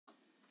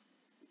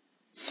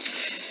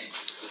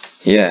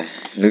Yeah,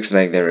 looks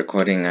like the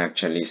recording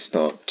actually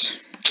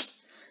stopped.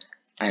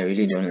 I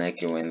really don't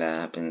like it when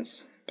that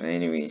happens. But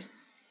anyway,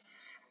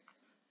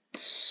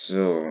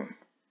 so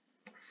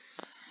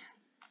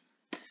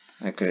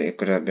it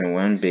could have been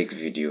one big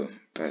video,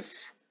 but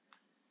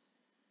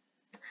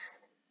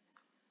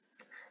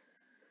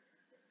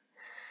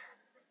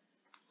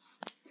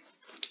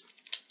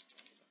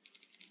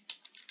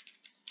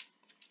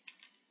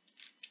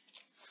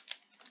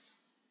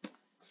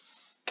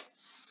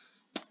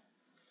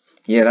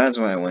yeah, that's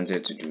what I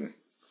wanted to do.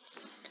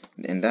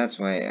 And that's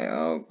why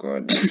oh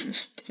god.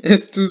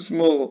 It's too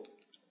small.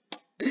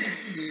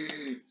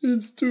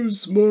 It's too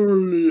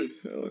small.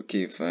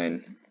 Okay,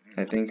 fine.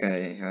 I think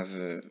I have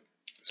a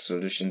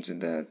solution to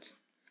that.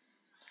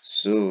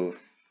 So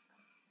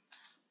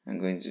I'm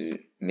going to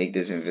make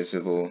this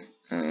invisible.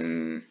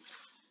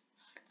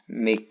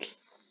 Make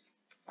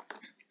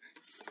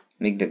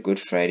the Good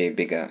Friday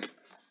bigger.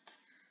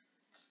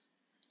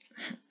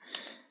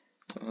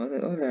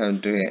 All I'm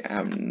doing,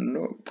 I'm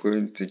not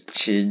going to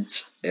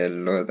change a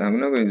lot. I'm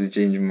not going to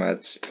change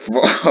much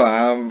for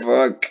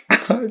Hamburg.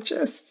 I'll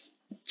just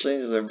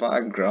change the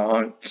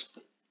background.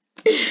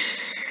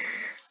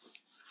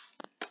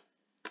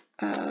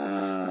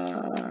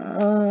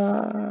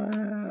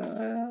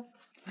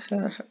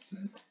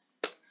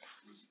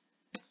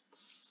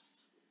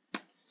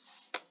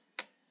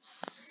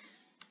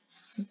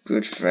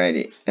 Good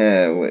Friday.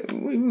 Wait,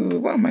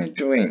 what am I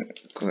doing?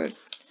 Good.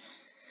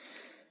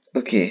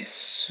 Okay,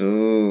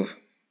 so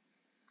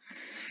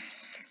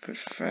Good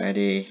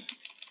Friday.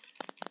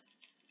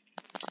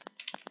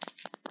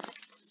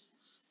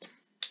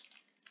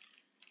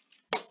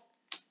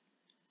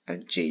 A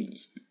J.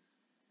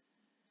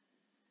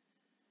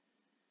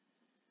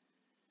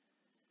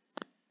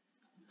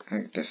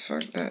 Like the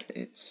fact that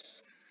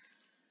it's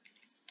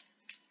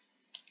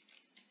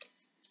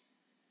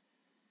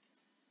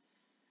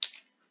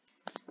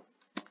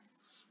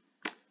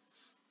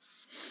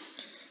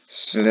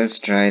so let's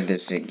try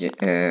this again.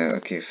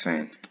 Okay,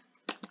 fine.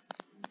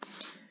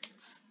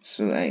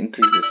 So I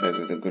increase the size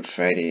of the Good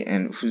Friday,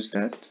 and who's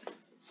that?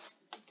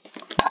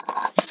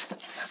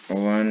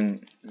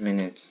 1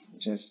 minute,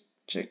 just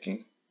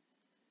checking.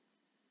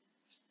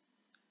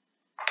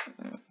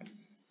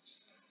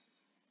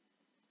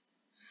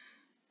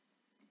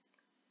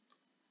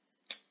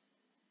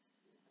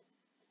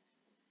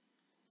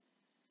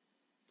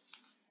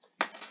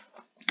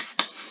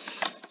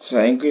 So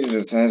I increase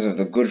the size of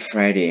the Good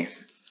Friday,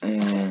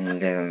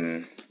 and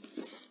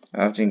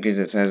I have to increase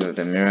the size of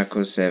the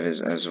Miracle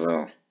Service as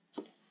well.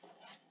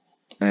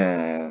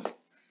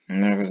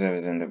 Miracle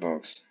Service in the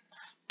box.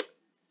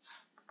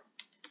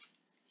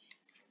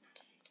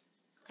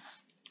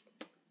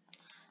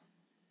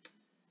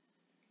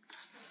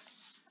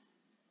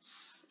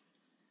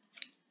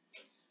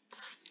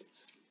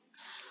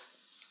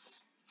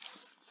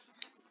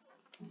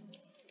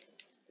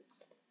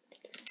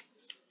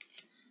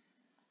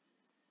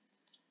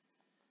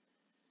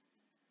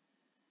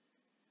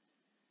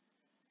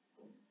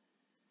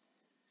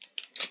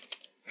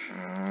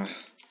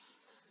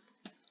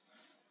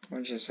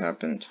 What just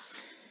happened?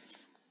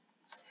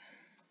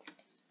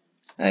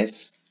 I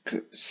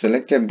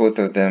selected both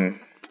of them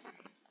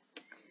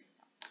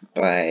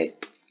by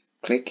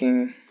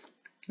clicking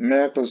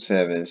Miracle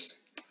Service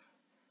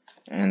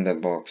and the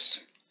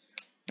box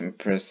and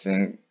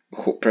pressing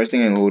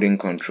and holding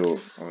Control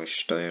or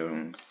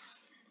Steuerung,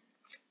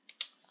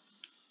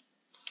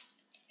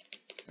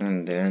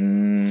 and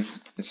then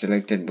I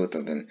selected both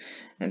of them,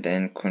 and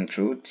then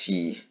Control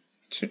T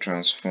to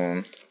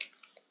transform,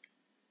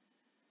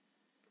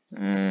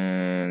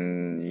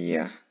 and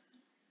yeah,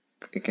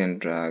 click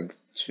and drag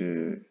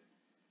to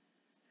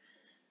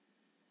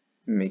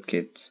make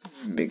it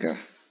bigger.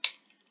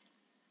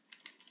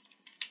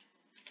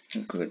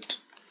 Good.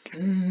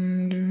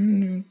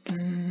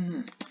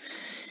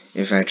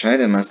 If I try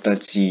the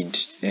mustard seed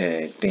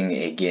thing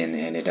again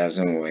and it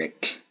doesn't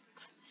work,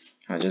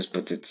 I'll just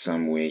put it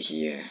somewhere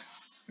here,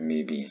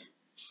 maybe.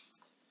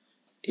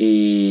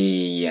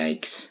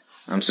 Yikes.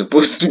 I'm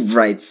supposed to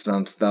write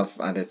some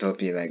stuff at the top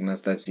here, like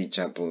Mustard Seed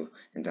Chapel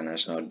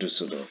International,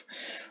 Düsseldorf.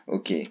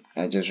 Okay,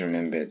 I just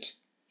remembered.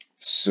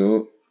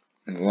 So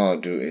what I'll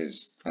do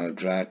is I'll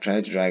try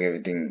to drag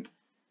everything.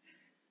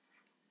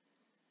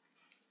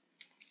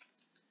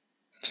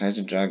 Try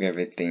to drag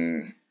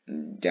everything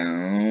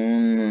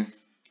down.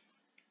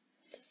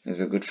 It's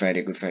a Good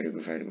Friday, Good Friday,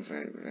 Good Friday, Good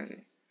Friday, Good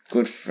Friday.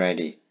 Good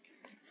Friday.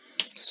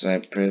 So I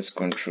press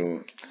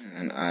Control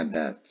and add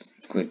that.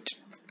 Good.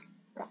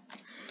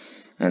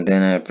 And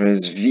then I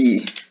press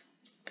V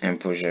and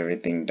push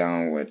everything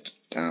downward.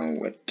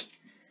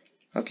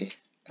 Okay,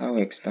 that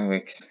works.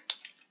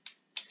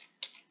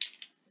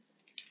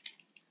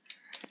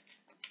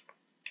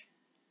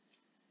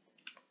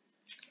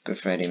 Good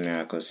Friday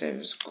Miracle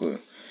Service. Cool.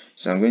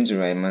 So I'm going to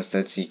write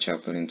Mustard Seed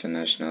Chapel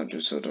International,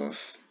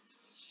 Düsseldorf.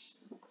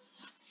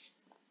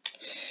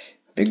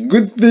 The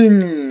good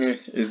thing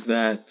is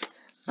that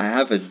I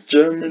have a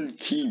German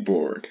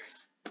keyboard.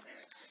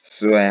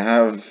 So I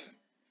have,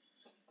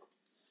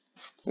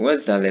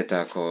 what's that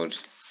letter called?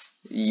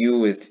 U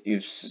with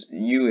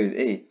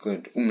a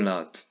good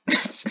umlaut.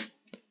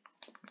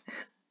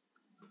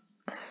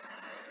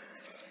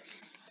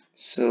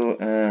 So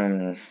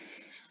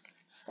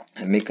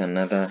I make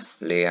another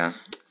layer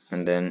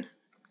and then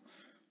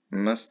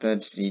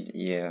mustard seed.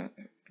 Yeah,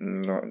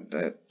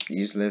 that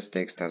useless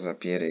text has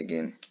appeared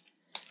again.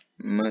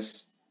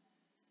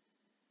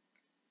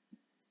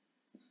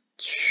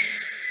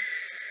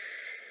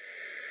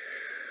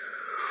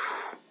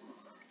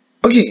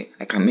 Okay,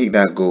 I can make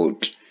that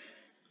gold.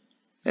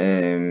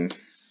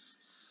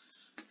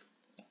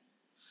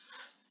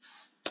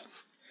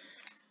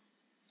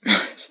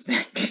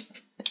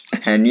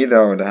 I knew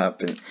that would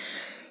happen.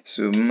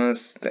 So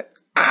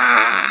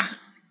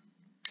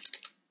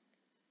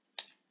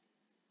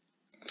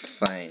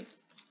fine.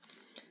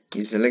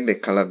 You select the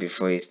color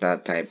before you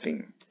start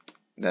typing.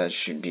 That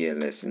should be a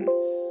lesson.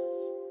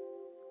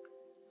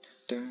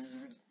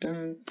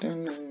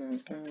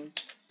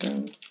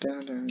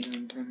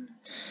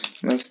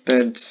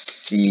 Mustard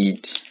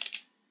seed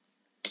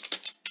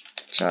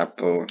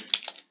Chapel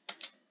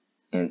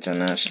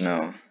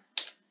International.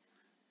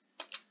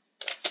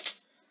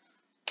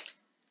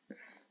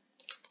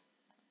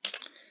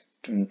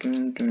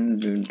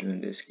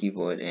 This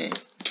keyboard, eh?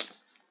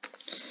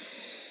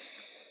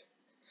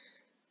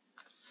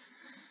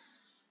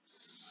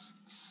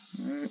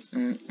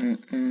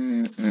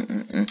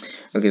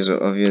 Okay, so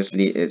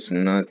obviously it's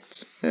not,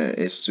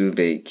 it's too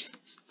big.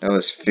 That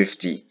was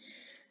 50.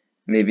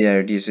 Maybe I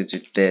reduce it to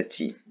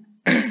 30.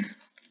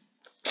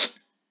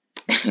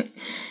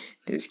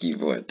 This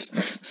keyboard.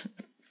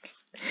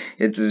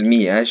 It is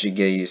me. I should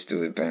get used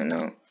to it by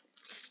now.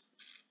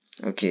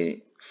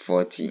 Okay,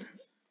 40.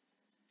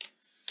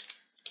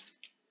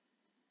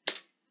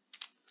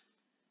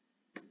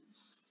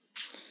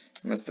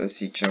 Master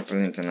C Chapel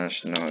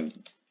International.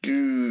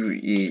 Do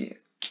it.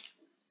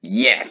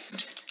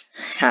 Yes!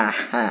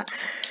 Ha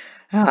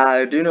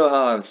ha! Do you know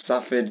how I've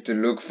suffered to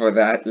look for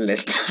that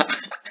letter?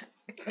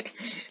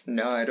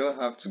 Now I don't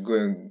have to go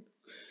and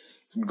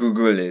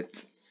Google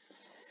it.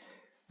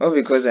 Oh,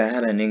 because I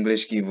had an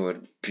English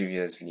keyboard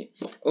previously.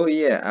 Oh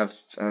yeah,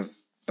 I've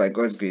by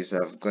God's grace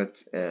I've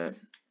got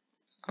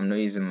I'm not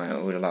using my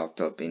old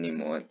laptop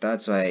anymore.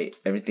 That's why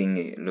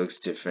everything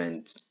looks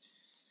different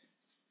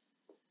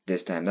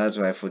this time. That's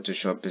why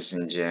Photoshop is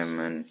in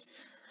German.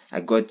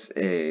 I got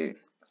a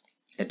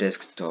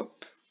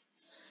desktop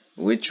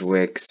which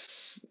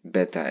works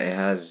better. It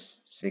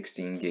has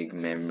 16 gig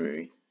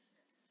memory,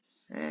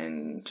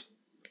 and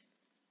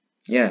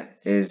yeah,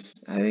 I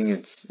think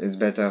it's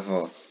better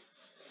for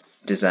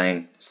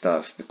design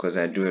stuff because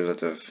I do a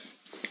lot of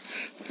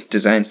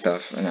design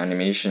stuff and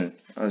animation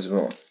as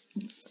well.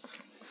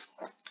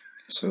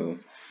 So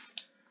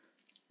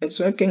it's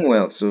working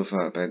well so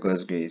far by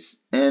God's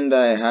grace. And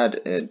I had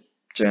a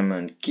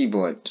German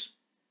keyboard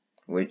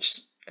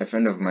which a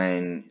friend of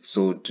mine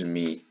sold to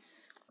me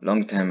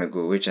long time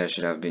ago, which I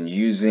should have been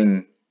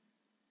using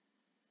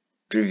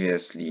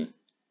previously,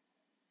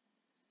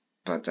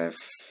 but I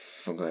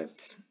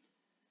forgot.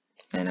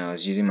 And I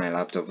was using my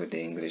laptop with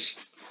the English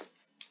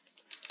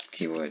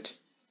keyboard.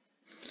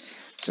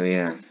 So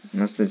yeah,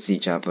 Mustard C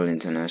Chapel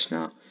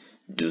International,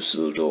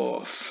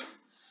 Düsseldorf.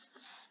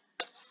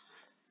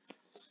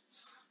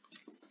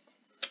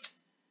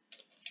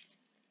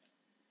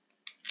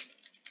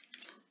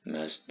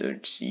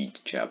 Mustard Seed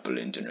Chapel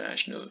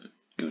International,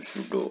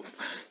 Düsseldorf.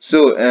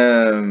 So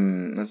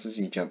Mustard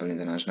Seed Chapel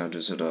International,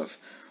 Düsseldorf.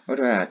 What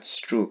do I add?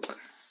 Stroke,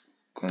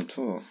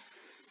 contour.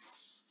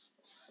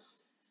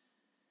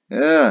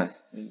 Yeah,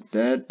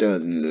 that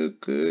doesn't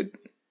look good.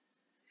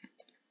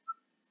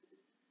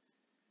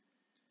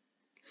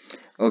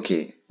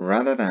 Okay,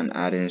 rather than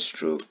adding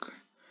stroke,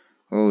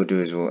 what we'll do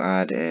is we'll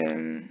add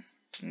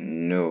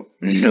no,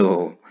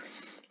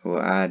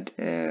 we'll add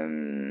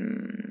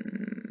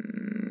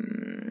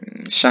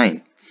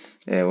shine.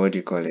 What do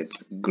you call it?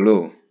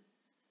 Glow.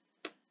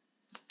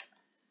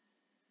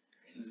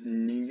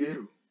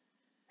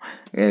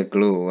 Yeah,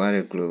 glow. What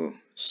a glow.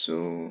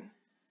 So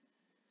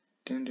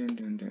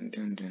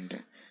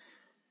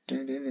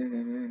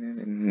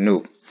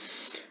no.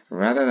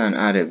 Rather than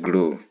add a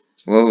glow,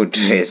 what we'll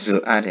do is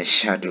we'll add a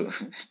shadow.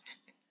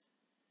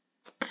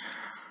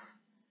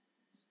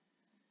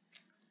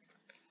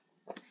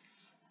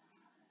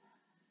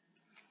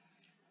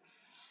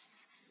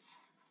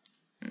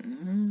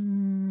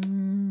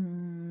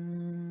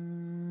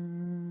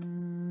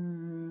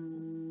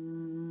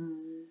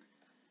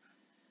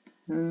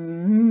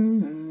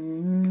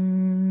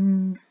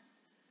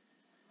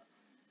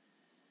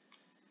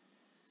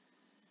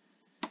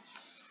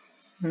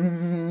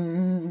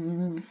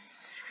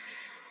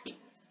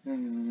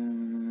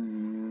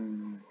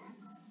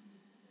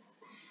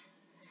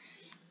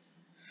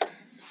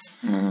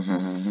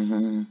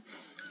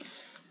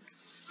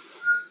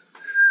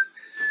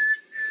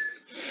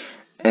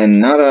 And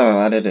now that I've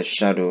added a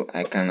shadow,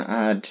 I can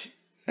add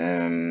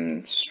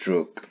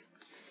stroke,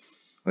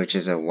 which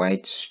is a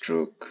white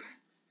stroke.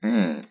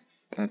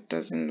 That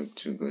doesn't look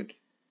too good.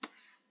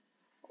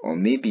 Or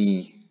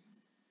maybe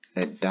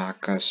a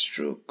darker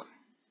stroke.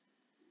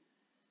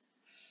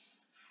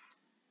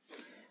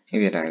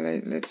 Maybe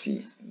let's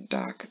see.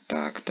 Dark,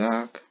 dark,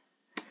 dark.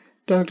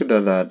 Dark,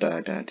 dark, dark,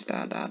 dark, dark,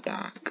 dark, dark,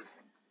 dark.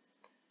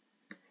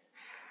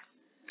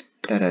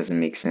 That doesn't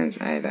make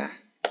sense either.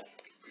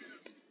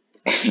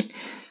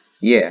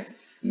 Yeah.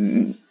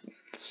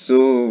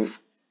 So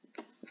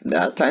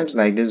there are times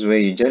like this where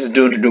you just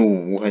don't know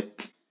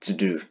what to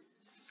do.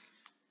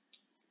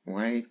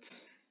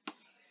 White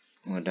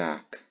or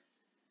dark?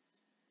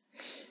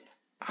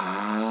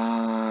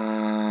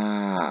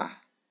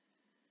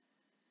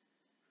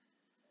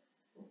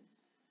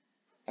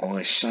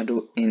 Or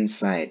shadow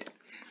inside.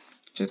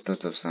 Just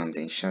thought of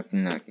something.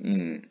 Shutting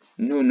in.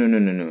 No.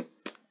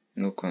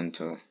 No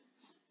contour.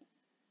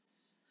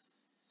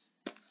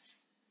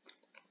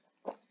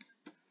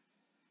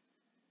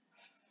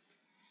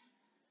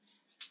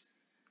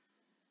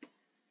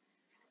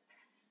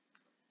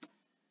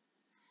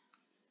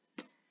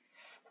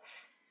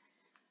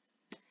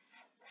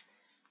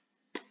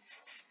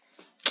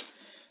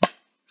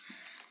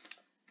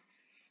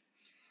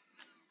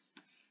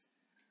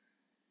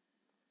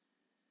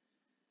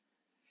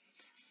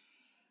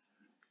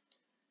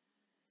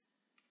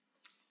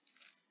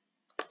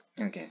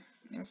 Okay,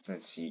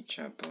 let's see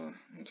Chapel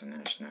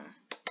International.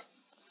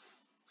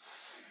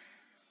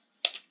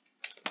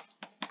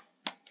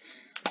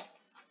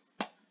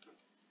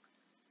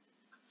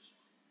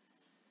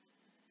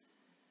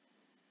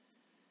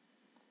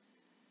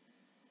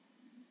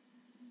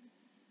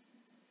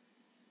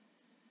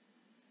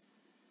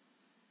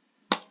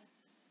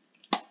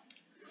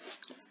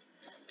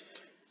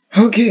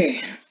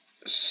 Okay,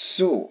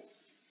 so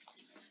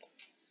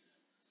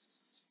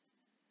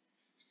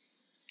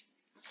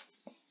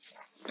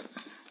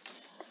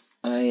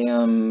I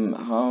am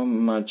how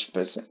much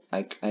percent?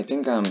 I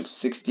think I'm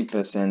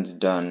 60%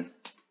 done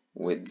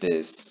with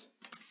this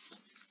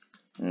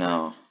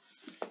now.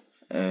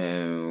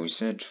 We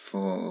said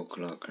 4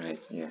 o'clock,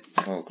 right? Yeah,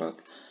 4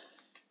 o'clock.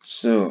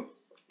 So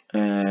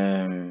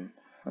oh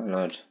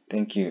Lord,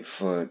 thank you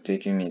for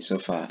taking me so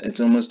far. It's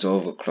almost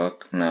 12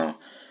 o'clock now.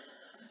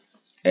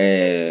 I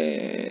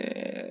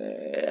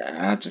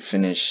had to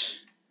finish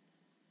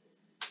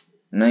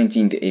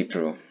 19th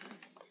April.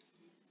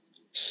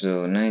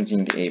 So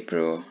 19th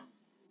April,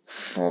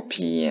 4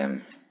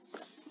 p.m.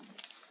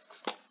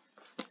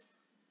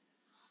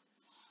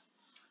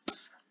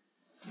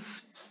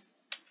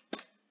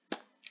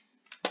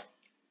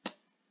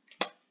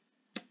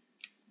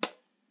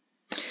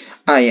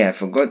 Ah yeah, I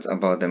forgot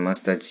about the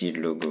mustard seed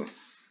logo.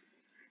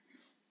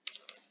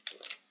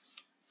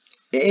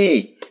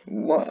 Hey,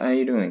 what are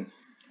you doing?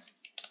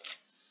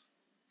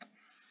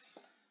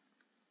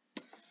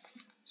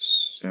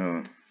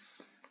 So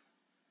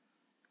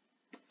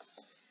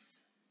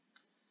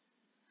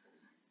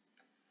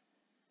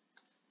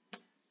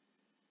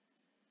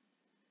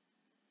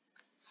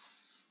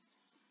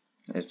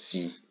let's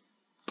see.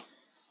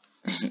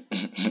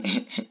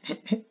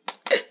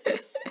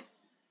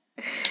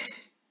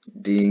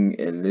 Being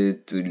a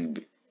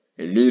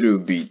little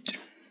bit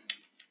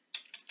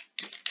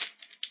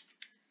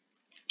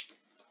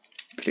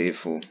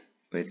playful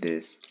with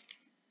this.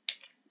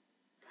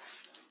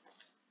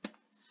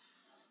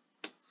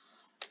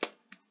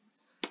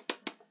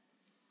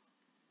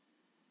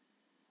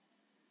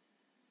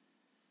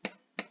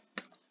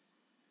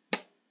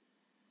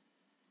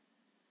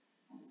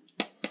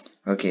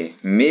 Okay,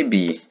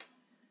 maybe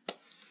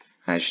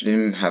I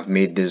shouldn't have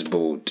made this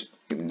bold.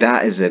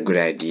 That is a good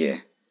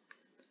idea.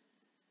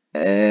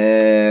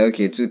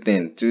 Okay, too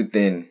thin.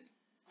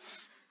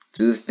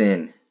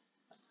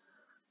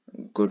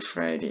 Good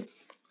Friday.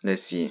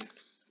 Let's see.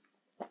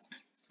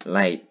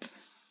 Light.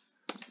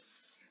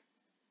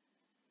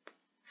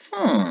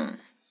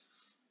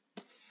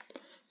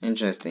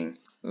 Interesting.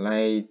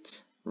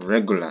 Light.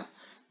 Regular.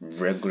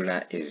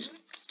 Regular is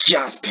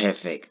just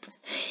perfect.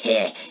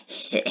 Yeah.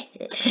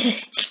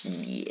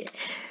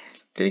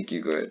 Thank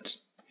you, God.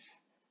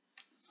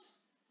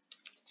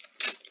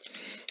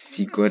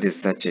 See, God is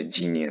such a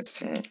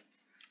genius.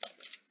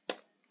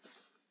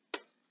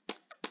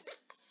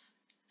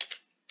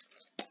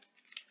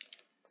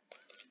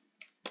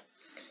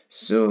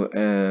 So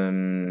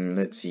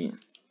let's see.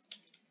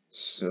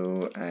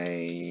 So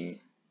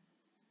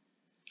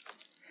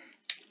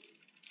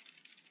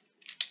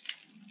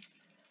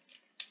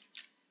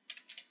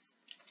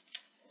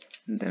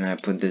then I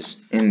put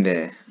this in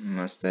the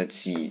mustard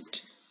seed.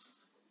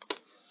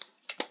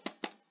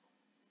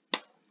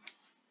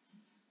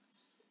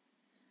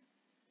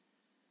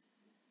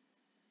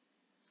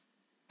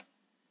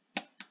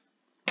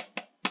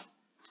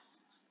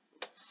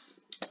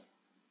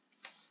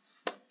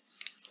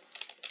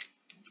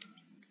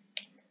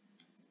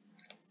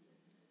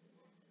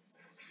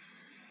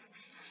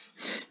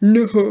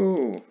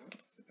 No!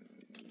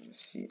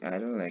 See, I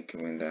don't like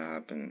it when that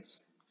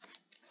happens.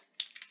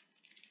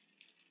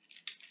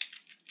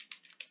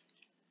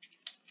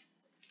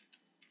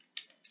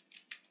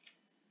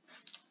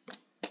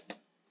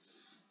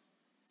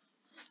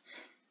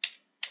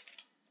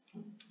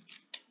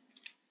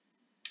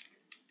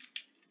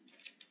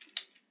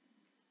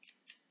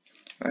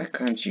 Why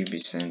can't you be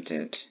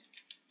centered?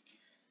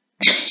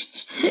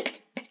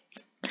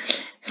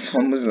 It's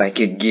almost like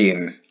a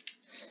game.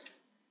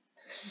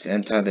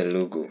 Center the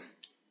logo.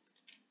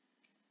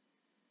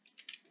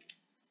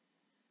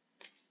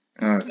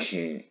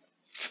 Okay,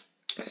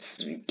 this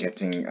is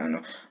getting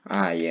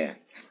yeah.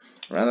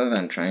 Rather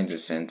than trying to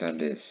center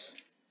this,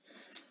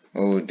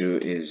 what we'll do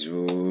is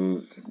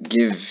we'll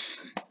give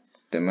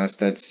the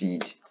mustard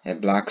seed a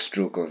black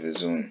stroke of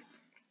its own.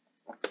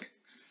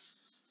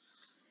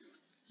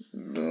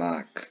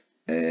 Black,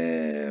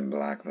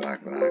 black.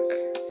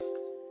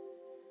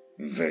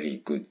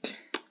 Very good.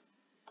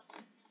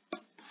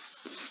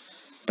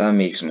 That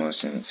makes more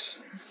sense.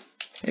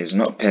 It's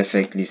not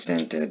perfectly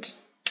centered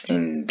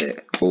in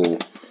the O,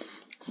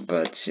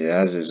 but it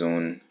has its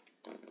own.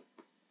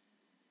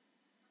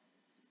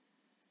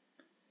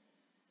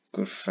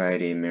 Good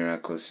Friday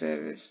miracle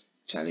service.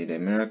 Charlie, the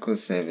miracle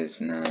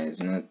service now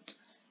it's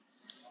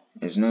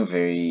not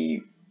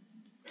very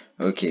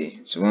okay.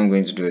 So what I'm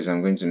going to do is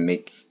I'm going to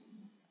make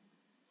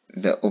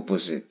the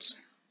opposite.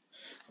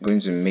 I'm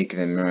going to make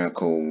the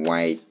miracle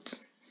white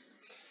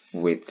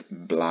with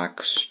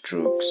black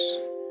strokes.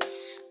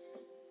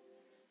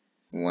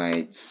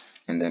 White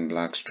and then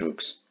black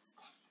strokes.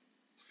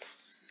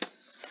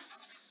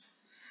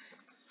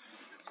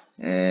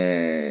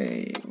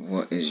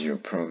 What is your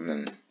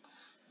problem?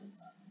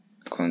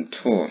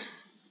 Contour,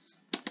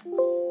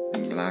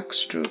 black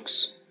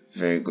strokes.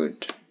 Very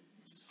good.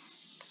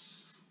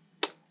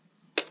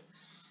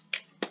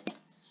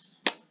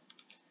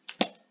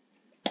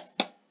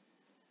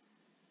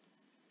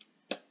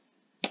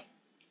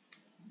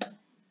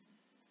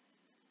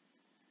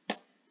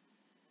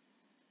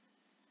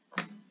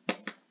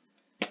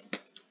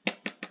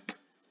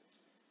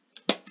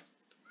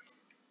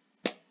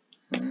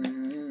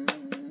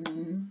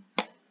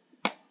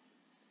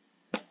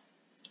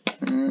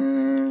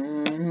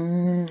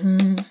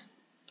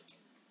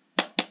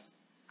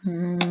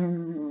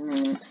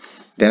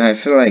 Then I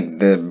feel like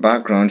the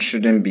background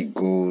shouldn't be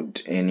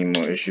gold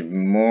anymore. It should be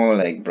more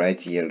like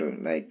bright yellow,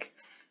 like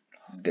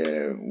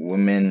the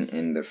woman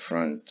in the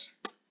front.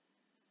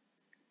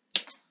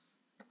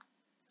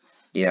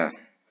 Yeah,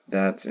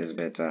 that is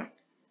better.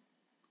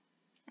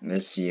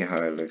 Let's see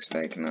how it looks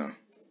like now.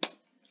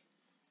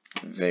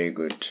 Very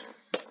good.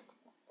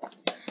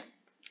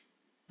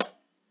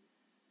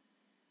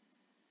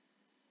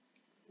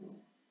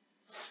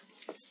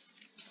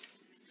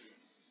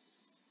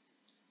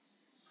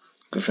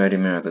 Good Friday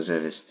Miracle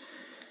Service.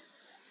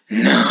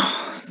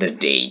 Now, the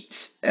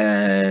date.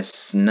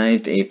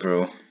 9th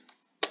April.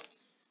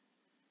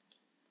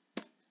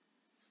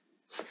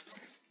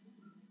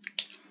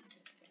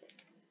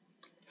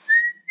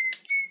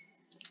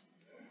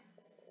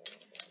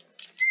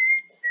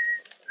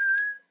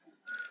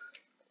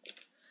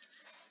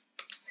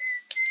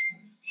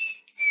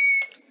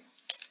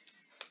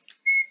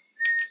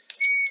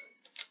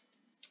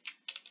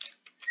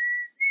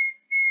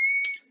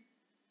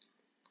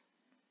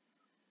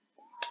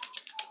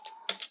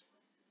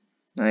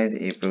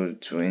 April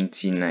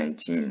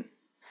 2019.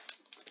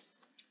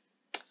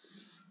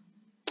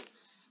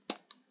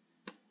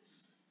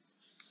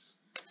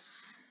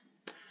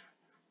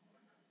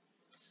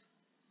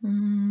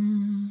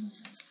 Dun,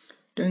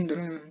 dun,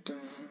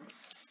 dun.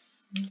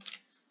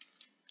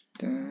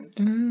 Dun,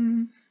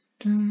 dun,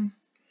 dun.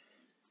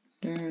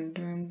 Dun,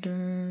 dun,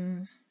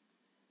 dun.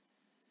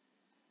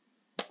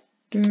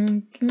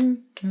 Dun,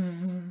 dun,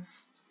 dun.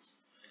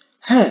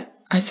 Hey,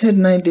 I said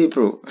 9th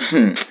April.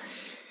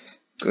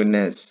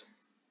 Goodness.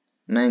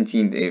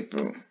 19th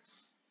April.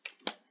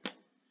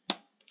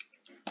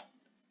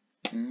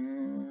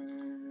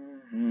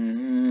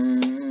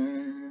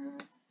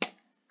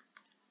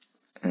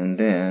 And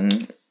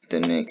then the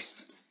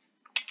next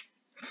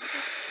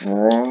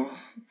 4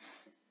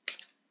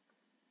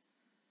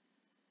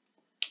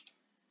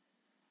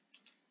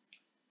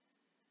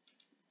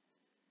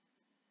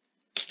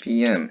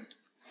 p.m.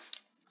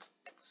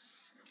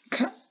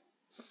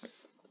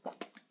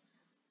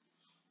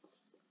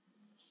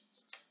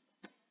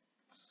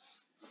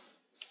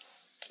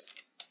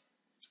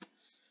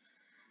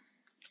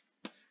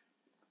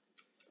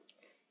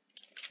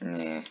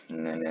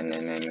 Nah, no.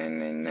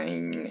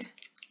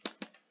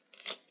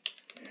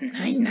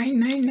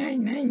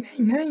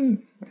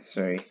 9.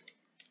 Sorry.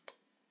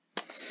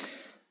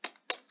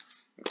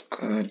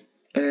 God.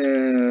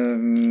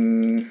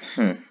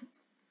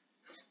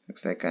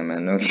 Looks like I'm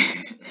an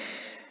okay.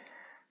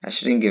 I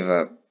shouldn't give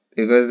up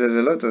because there's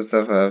a lot of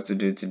stuff I have to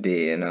do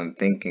today, and I'm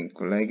thinking,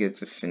 could I get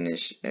to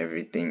finish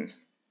everything?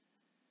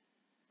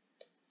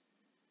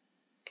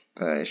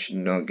 But I should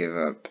not give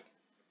up.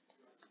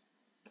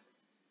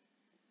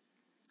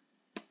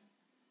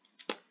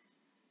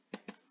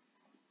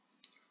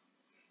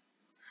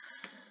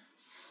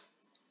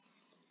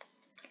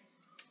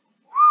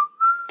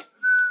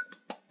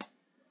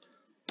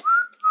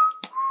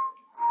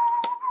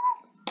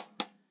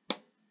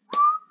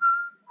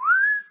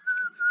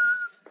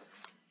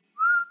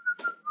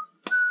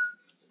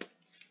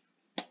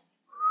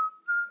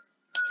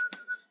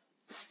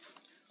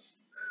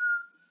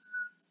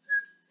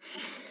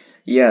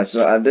 Yeah,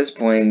 so at this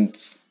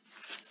point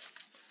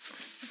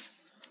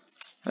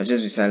I'll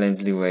just be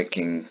silently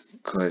working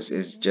because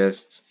it's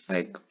just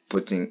like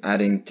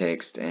adding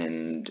text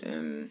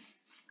and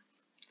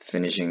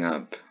finishing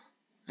up,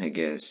 I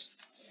guess.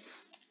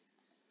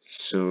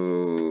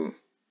 So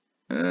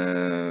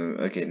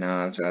okay, now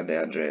I have to add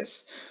the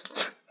address.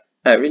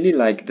 I really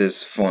like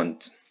this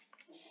font.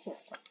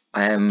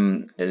 I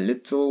am a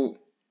little,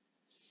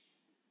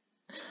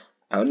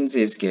 I wouldn't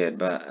say scared,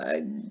 but I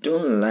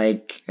don't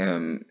like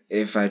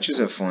if I choose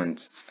a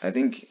font, I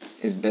think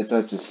it's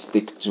better to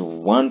stick to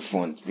one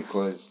font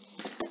because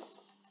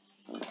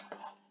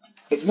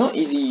it's not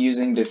easy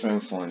using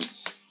different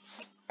fonts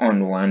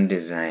on one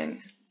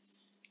design.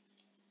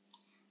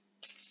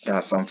 There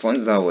are some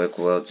fonts that work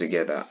well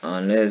together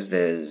unless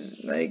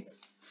there's like,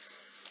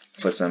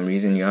 for some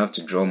reason you have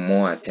to draw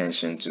more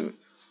attention to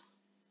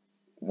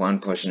one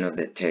portion of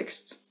the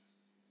text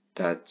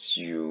that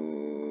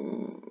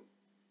you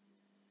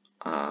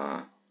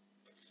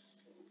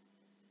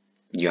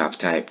have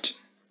typed.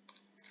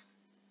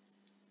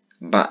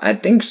 But I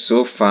think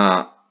so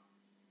far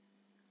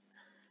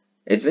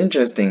it's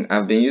interesting.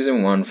 I've been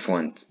using one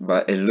font,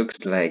 but it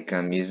looks like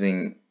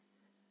it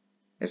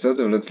sort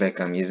of looks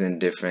like I'm using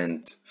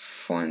different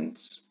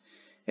fonts.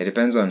 It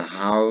depends on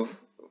how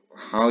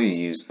you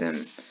use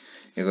them,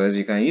 because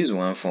you can use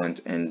one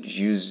font and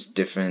use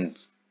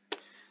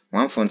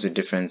one font with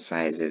different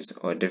sizes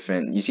or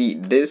different, you see,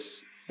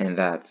 this and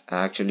that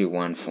are actually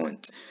one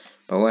font,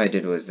 but what I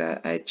did was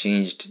that I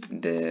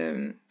changed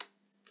the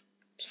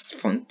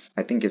font,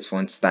 I think it's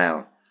font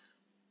style.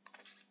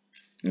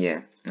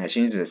 Yeah, I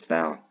changed the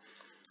style.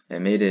 I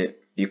made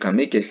it, you can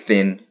make it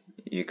thin,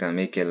 you can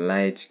make it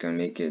light, you can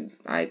make it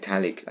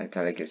italic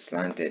is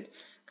slanted, you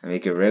can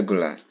make it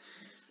regular,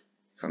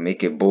 you can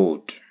make it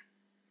bold,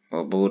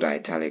 or bold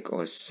italic,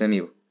 or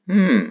semi.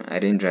 I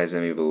didn't try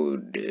semi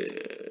bold.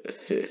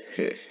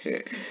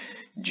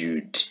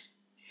 Jude.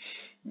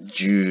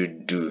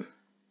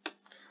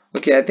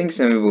 Okay, I think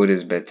semi bold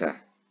is better.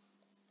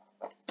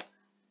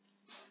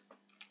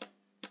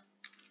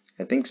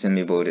 I think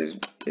semi bold is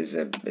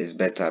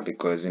better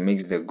because it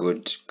makes the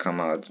good come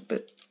out,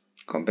 but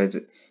compared to,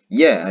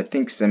 yeah, I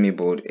think semi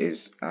bold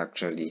is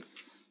actually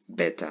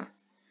better.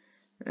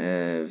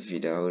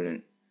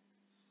 Wiederholen.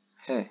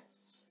 Hey.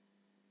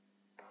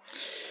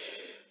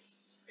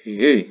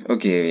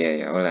 Okay,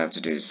 yeah. All I have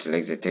to do is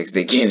select the text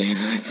again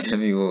and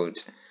semi bold.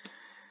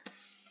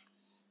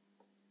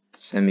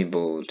 Semi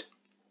bold.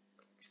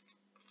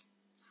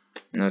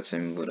 Not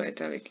semi bold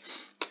italic.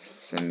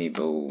 Semi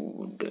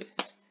bold.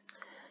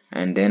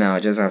 And then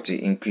I'll just have to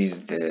increase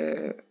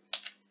the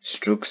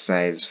stroke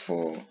size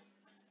for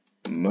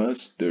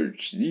mustard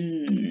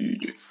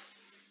seed.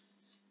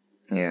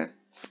 Yeah.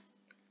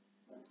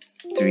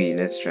 3.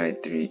 Let's try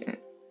 3.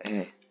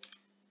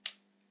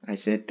 I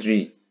said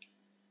 3.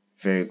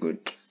 Very good.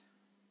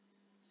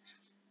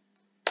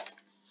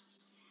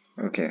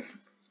 Okay.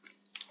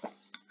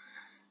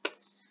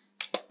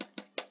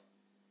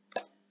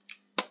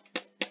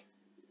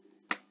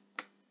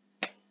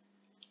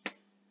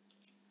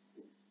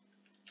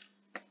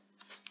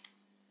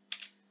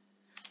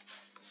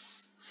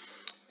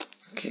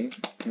 Okay,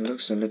 it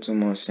looks a little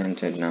more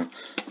centered now.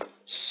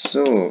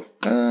 So,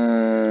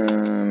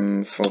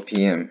 4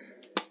 p.m.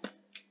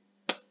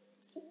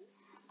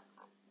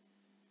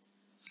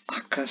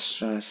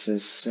 Ackerstrasse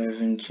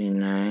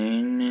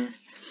 79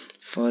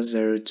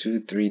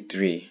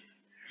 40233,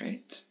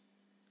 right?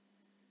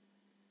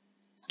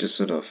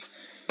 Düsseldorf.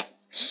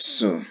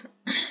 So,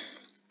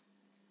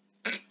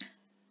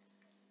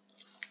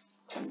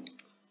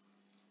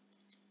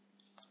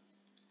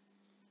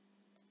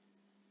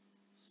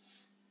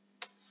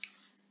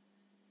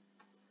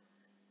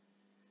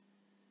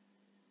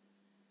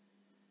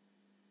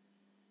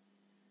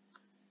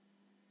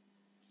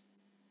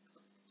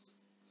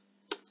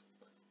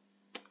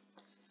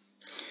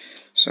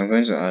 I'm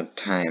going to add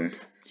time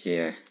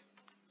here.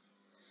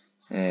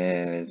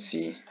 Let's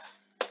see.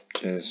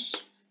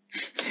 Just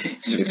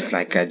looks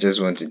like I just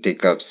want to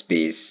take up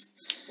space,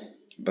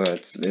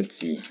 but let's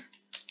see.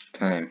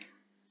 Time.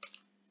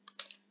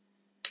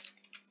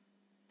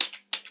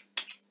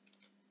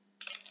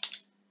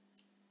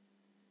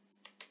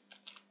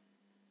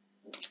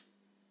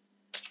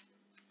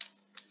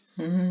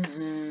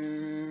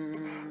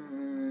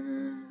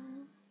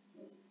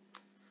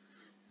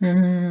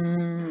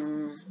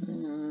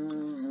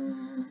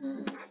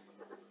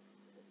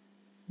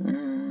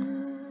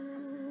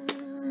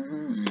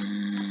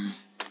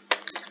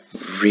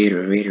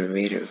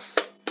 Reader.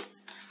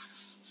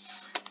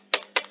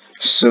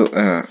 So,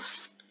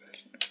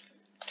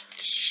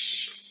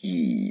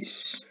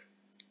 jeez.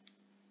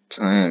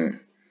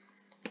 Time,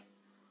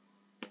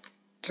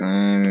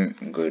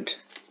 good.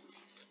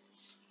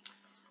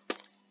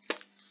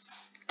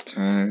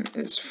 Time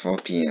is 4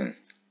 p.m.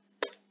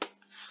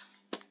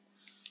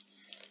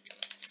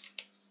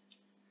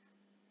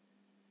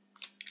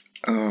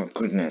 Oh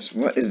goodness,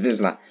 what is this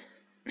like?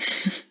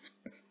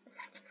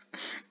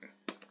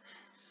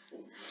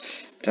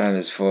 Time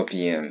is 4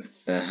 p.m.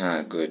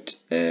 Good.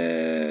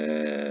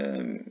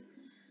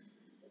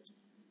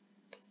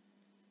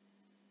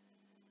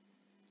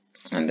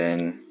 and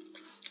then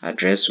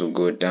address will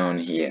go down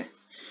here.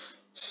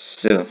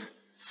 So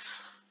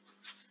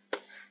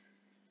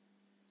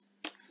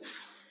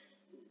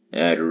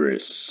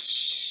address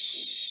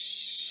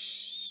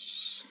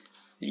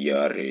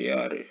yare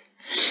yare.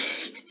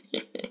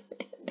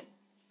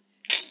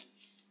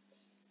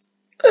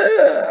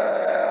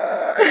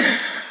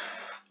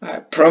 I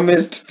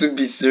promised to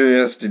be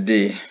serious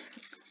today.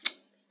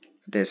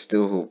 There's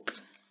still hope.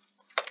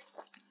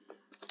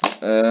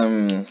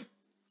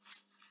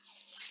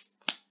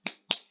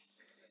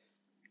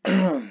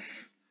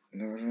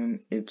 Lorem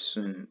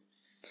ipsum.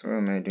 So what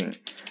am I doing?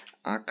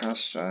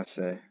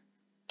 Ackerstrasse.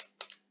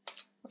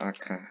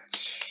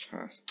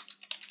 Ackerstrasse.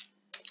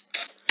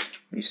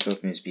 You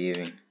stop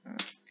misbehaving.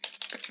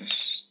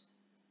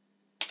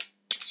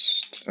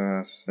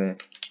 Ackerstrasse.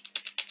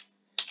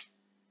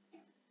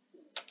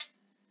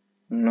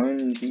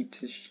 79.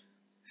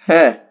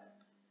 Heh.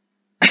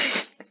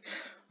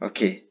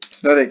 Okay,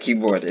 it's not a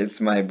keyboard, it's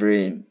my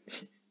brain.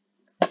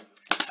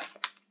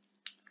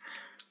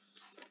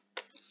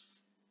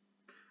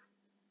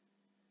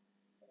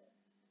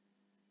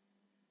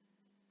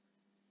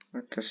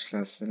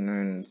 Ackerstrasse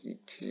 79.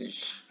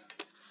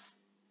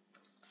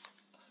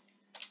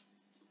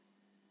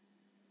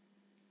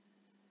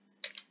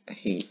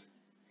 Hey.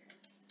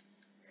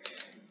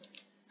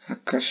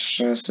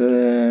 Ackerstrasse.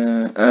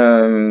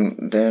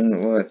 Then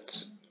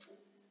what?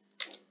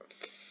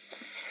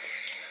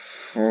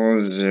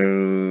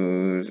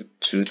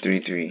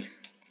 40233.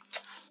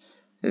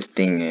 This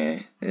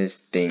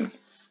thing.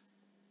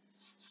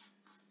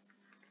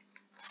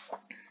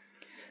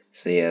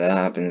 So yeah, that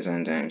happens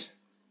sometimes.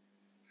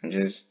 I'm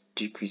just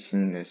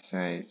decreasing the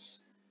size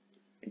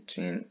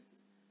between.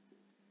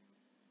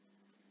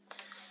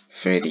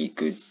 Very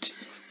good.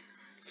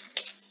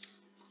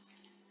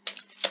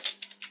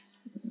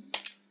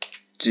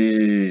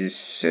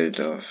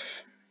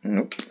 Düsseldorf.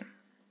 Nope.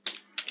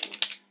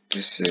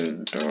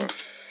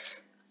 Düsseldorf.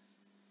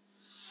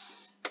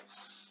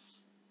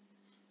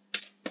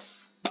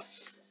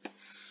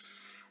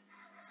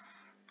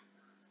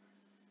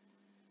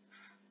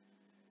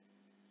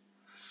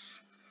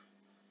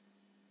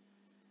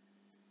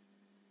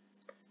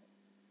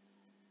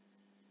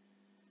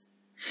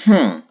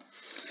 I'm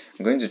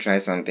going to try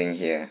something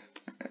here.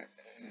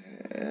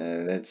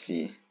 Let's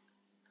see.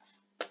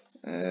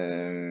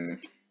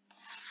 I'm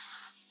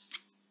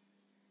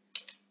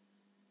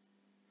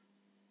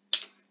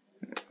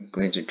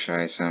going to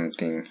try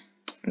something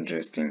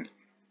interesting.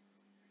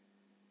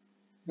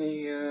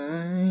 Your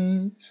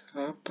eyes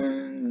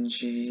upon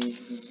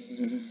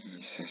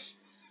Jesus.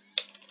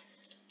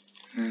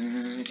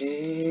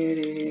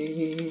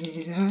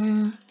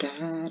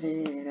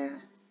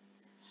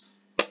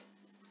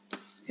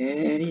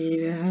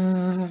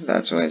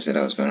 That's why I said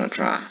I was gonna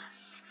try.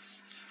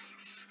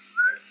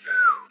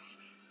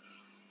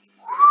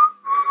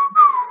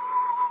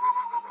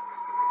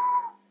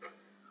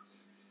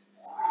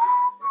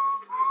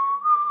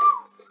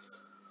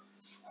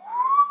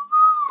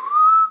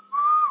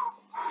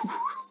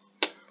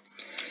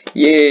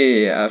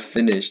 Yeah, I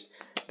finished.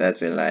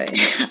 That's a lie.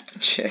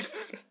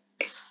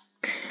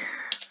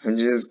 I'm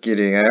just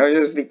kidding. I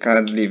obviously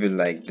can't leave it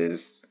like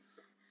this.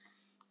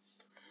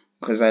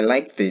 Cause I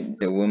like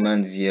the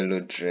woman's yellow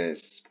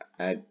dress.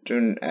 I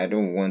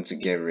don't want to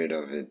get rid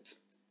of it.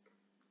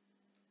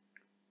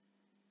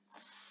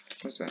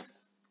 What's that?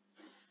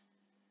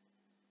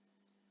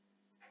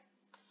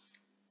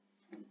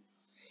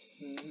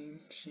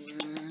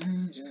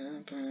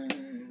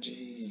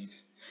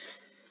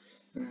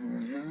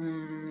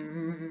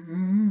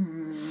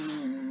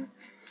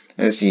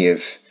 Let's see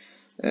if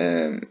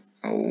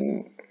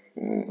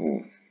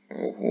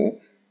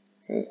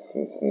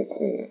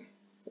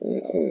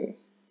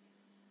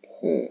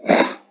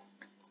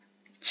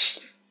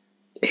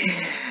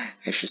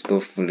I should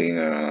stop fooling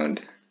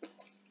around.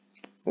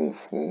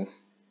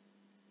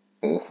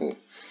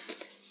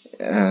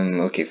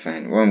 Okay,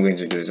 fine. What I'm going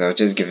to do is I'll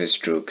just give it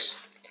strokes.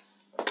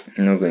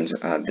 I'm not going to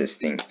add this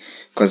thing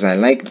because I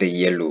like the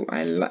yellow.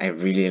 I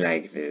really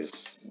like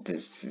this.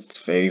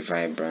 It's very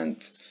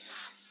vibrant,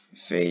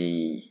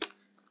 very.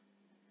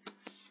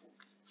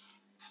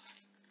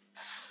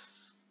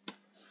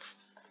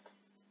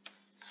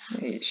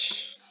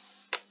 Ish.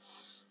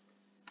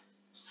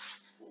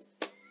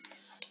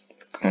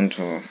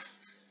 Contour.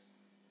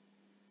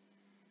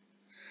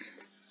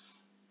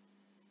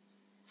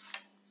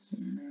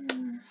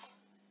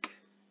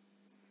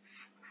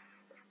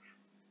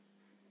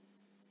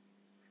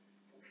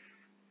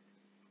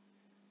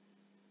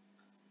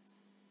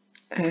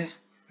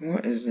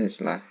 What is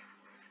this like?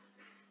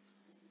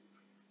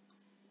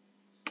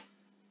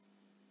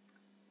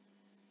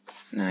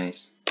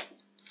 Nice.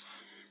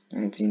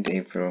 19th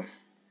April.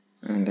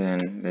 And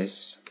then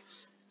this.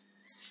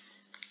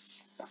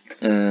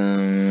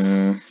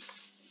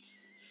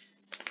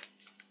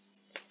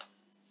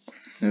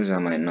 Those are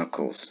my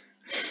knuckles.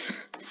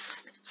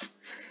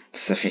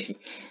 Sorry.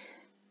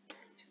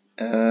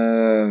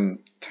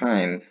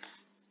 Time.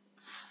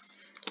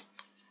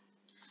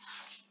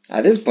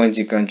 At this point,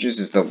 you can choose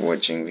to stop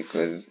watching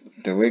because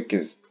the work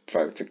is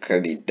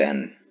practically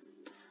done.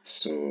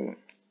 So,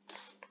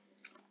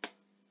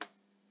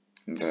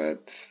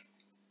 but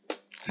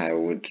I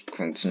would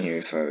continue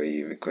if I were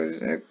you,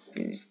 because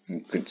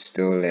you could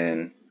still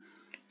learn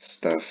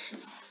stuff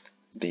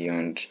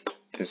beyond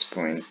this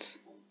point.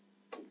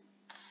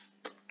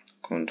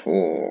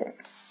 Contour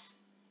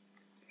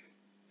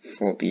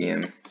 4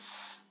 p.m.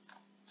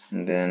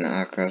 and then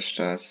Akash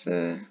starts.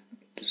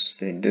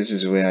 This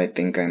is where I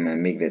think I might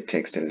make the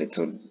text a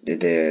little,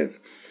 the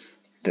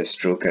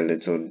stroke a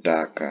little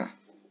darker,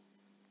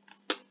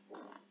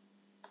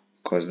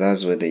 because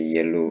that's where the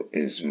yellow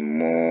is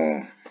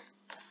more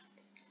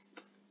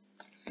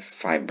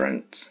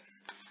vibrant.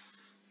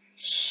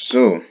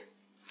 So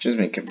just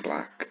make it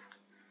black.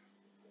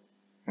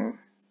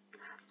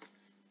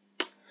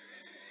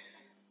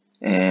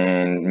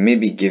 And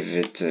maybe give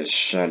it a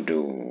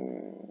shadow.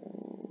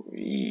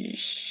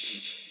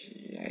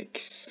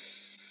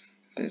 Yikes.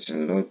 There's a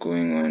lot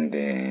going on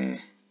there.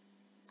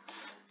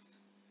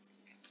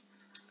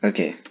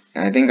 Okay,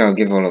 I think I'll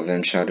give all of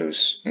them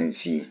shadows and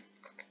see.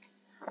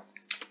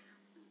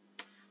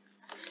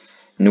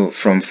 No,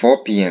 from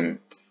 4 p.m.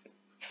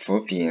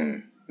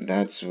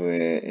 That's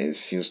where it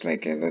feels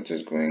like a lot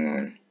is going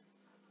on.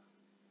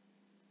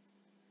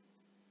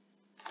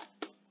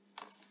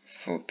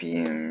 4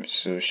 p.m.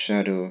 So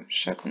shadow,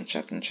 shatten.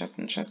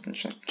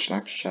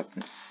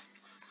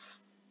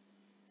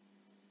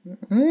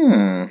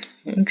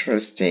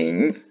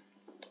 Interesting.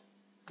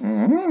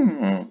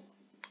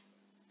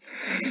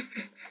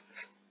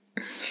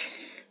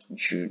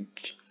 Jude,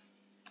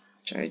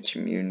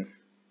 Immune.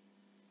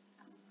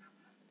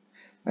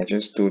 I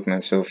just told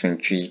myself in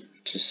 3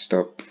 to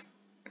stop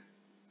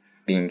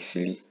being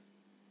silly.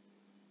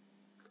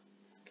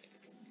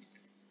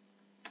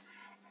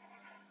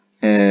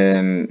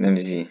 Let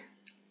me see.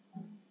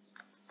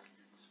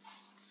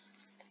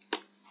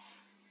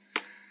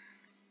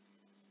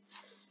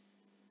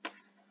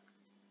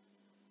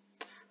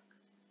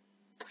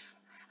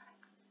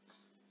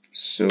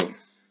 So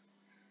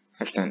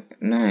upstand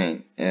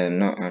 9,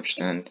 not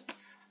upstand,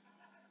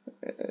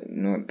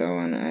 not that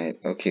one.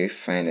 Okay,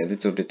 fine, a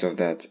little bit of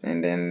that,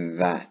 and then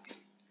that.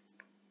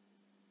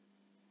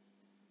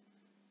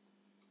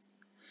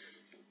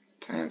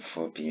 Time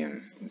 4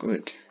 p.m.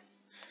 Good.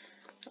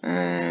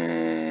 And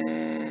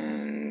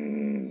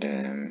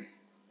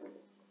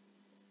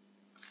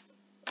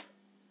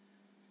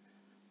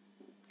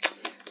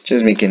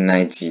just make it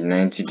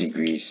 90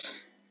 degrees.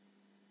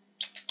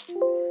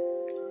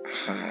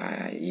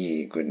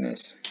 Yeah,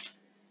 goodness.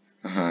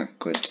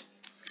 Good.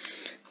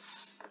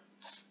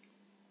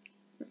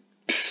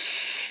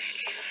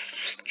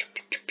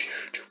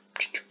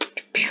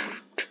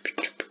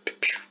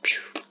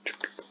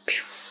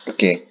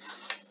 Okay.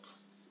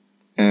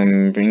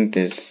 Bring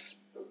this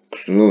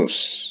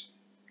close.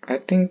 I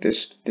think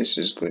this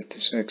is good.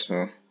 This works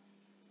well.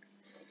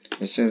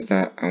 It's just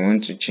that I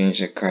want to change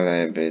the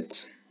color a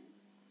bit.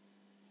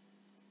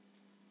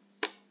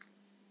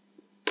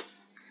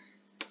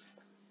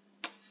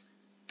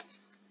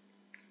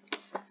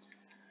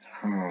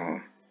 Oh.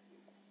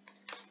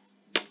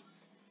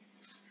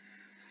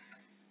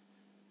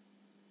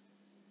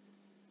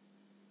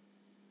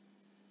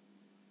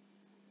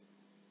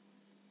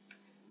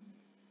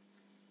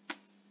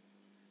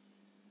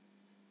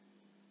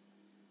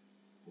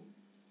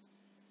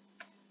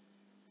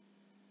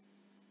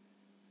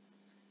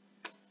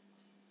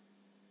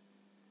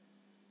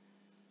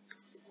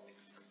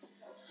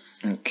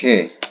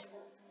 Okay,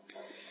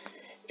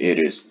 it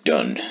is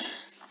done.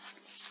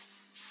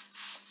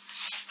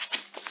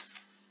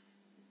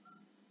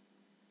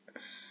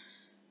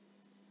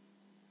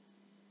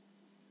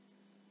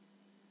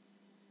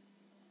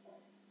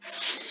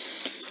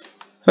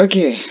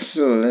 Okay,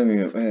 so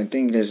I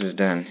think this is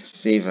done.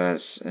 Save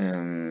as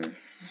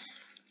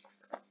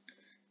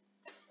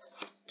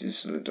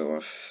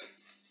Düsseldorf.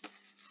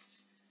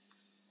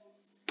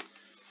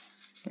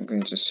 I'm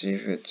going to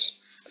save it.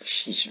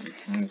 Sheesh, I'm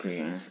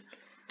hungry.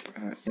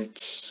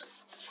 It's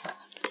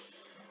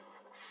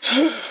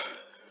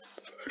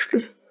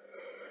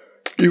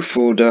new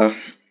folder,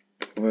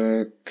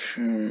 work,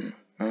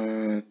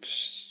 art,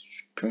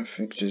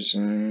 graphic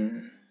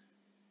design,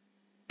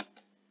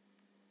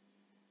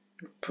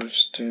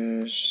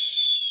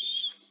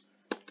 posters,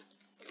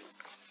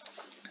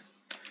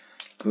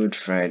 Good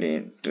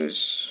Friday,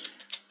 Dus.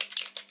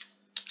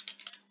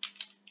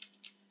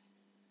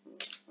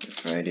 Good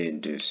Friday,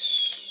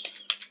 Dus.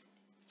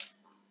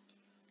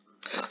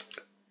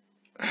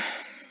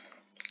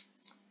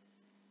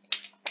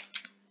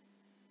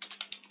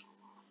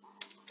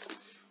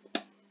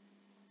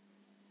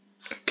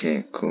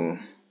 Okay, cool.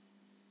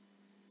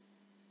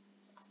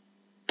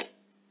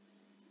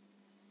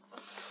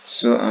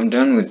 So I'm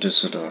done with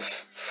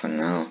Düsseldorf for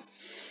now.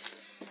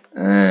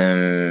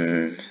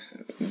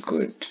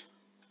 Good.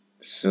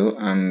 So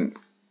I'm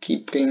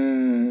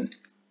keeping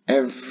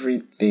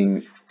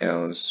everything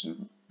else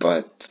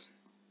but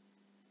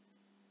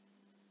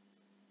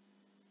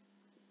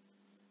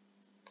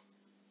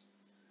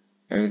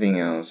Everything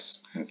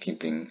else I'm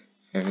keeping,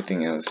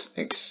 everything else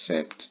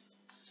except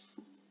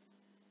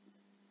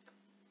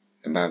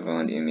the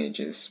background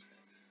images.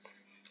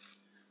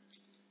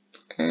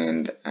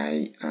 And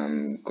I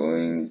am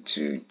going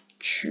to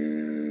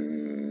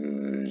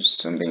choose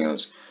something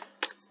else.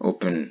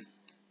 Open.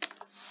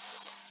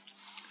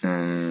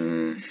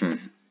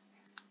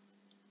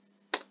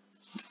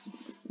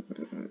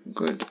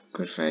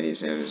 Good Friday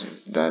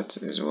services. That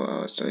is what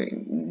I was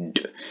doing.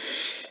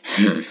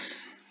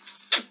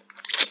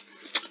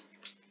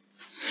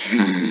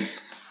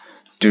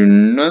 Do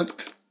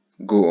not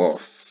go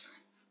off.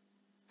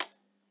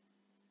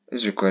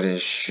 This recording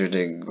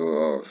shouldn't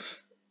go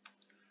off.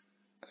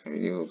 I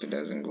really hope it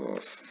doesn't go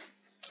off.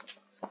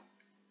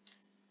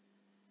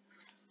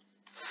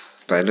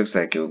 But it looks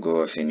like it will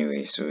go off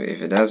anyway. So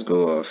if it does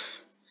go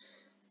off,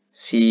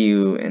 see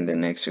you in the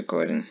next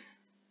recording.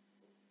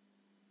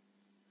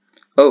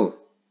 Oh,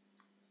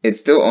 it's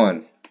still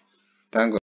on. Thank God.